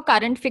 what's your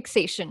current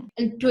fixation?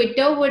 and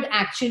Twitter would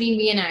actually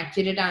be an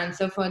accurate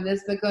answer for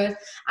this, because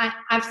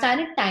I've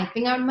started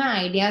typing out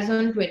my ideas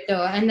on Twitter,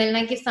 and then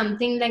like if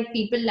something like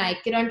people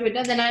like it on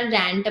Twitter, then I'll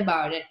rant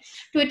about it.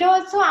 Twitter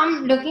also,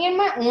 I'm looking at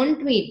my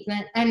own tweets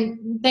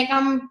and like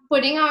I'm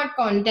putting out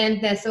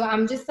content there, so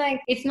I'm just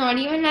like, it's not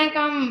even like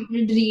I'm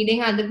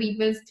reading other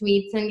people's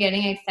tweets and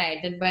getting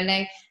excited, but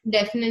like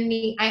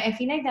definitely I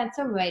feel like that's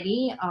a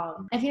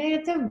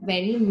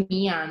very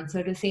me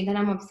answer to say that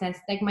I'm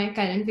obsessed. Like my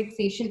current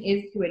fixation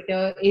is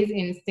Twitter, is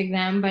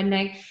Instagram, but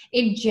like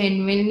it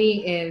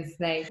genuinely is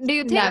like, Do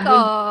you think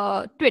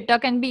Twitter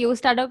can be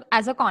used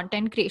as a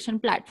content creation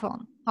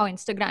platform? How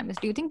Instagram is?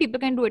 Do you think people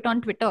can do it on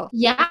Twitter?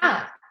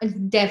 Yeah,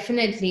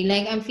 definitely.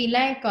 Like I feel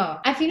like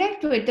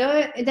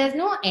Twitter, there's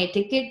no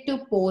etiquette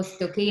to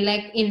post. Okay,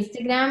 like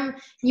Instagram,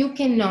 you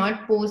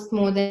cannot post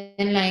more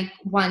than like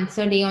once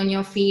a day on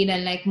your feed,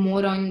 and like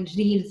more on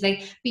reels.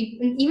 Like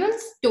people, even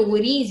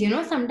stories.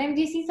 Sometimes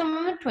you see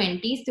someone with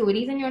 20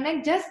 stories, and you're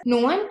like, just no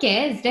one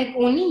cares. Like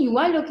only you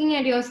are looking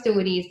at your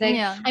stories. Like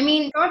I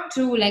mean, not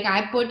true. Like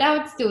I put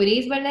out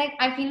stories, but like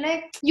I feel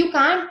like you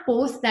can't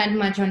post that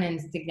much on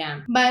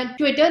Instagram. But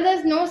Twitter,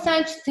 there's no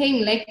such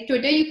thing. Like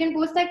Twitter, you can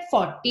post like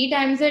 40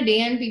 times a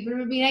day and people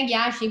will be like,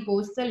 yeah, she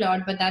posts a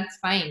lot, but that's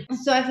fine.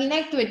 So I feel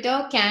like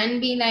Twitter can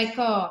be like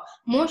a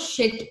more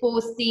shit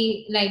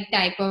posty like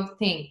type of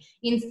thing.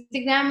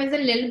 Instagram is a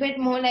little bit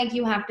more like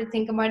you have to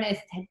think about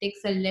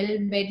aesthetics a little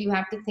bit. You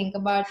have to think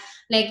about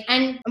like,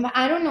 and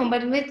I don't know,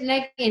 but with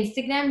like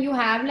Instagram, you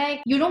have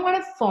like, you don't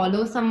want to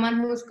follow someone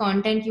whose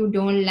content you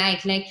don't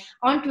like. Like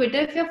on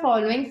Twitter, if you're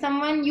following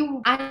someone,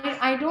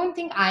 I don't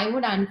think I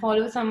would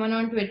unfollow someone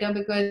on Twitter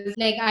because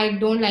like I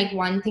don't like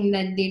one thing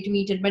that they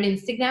tweeted. But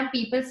Instagram,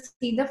 people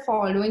see the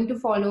following to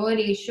follower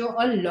ratio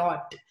a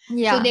lot.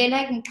 Yeah. So they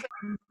like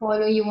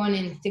follow you on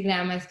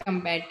Instagram as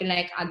compared to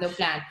like other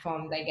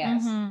platforms, I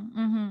guess.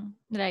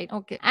 Right.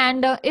 Okay.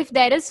 And if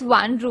there is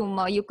one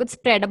rumor you could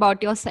spread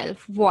about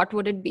yourself, what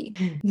would it be?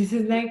 This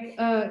is like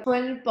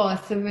full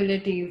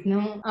possibilities,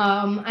 no?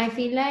 I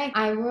feel like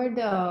I would.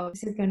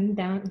 This is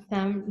gonna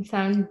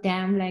sound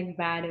damn like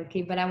bad,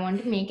 okay? But I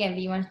want to make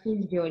everyone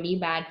feel really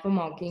bad for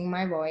mocking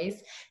my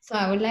voice. So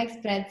I would like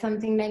spread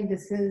something like,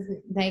 this is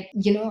like,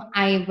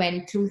 I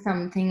went through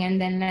something and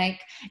then like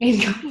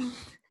it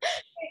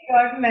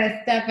got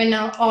messed up, and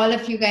now all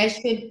of you guys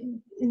should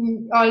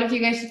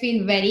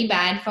feel very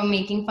bad for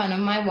making fun of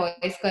my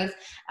voice, because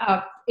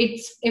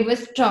it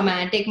was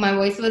traumatic. My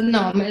voice was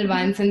normal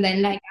once, and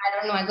then like I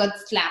don't know, I got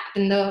slapped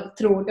in the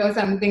throat or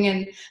something,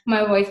 and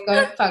my voice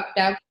got fucked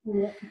up.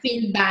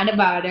 Feel bad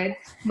about it,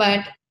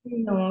 but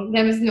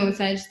there was no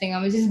such thing.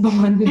 I was just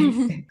born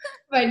like that.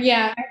 But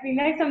yeah, I feel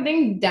like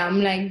something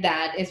dumb like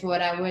that is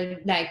what I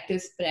would like to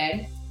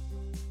spread.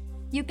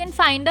 You can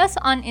find us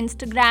on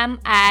Instagram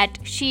at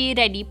She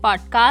Ready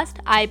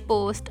Podcast. I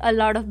post a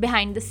lot of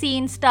behind the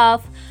scenes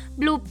stuff,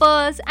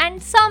 bloopers,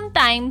 and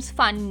sometimes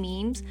fun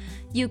memes.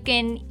 You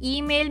can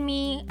email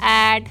me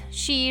at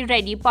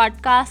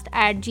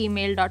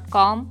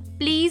shereadypodcast@gmail.com.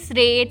 Please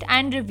rate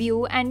and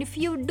review, and if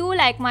you do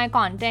like my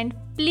content,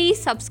 please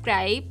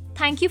subscribe.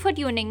 Thank you for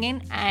tuning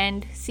in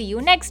and see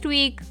you next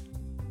week.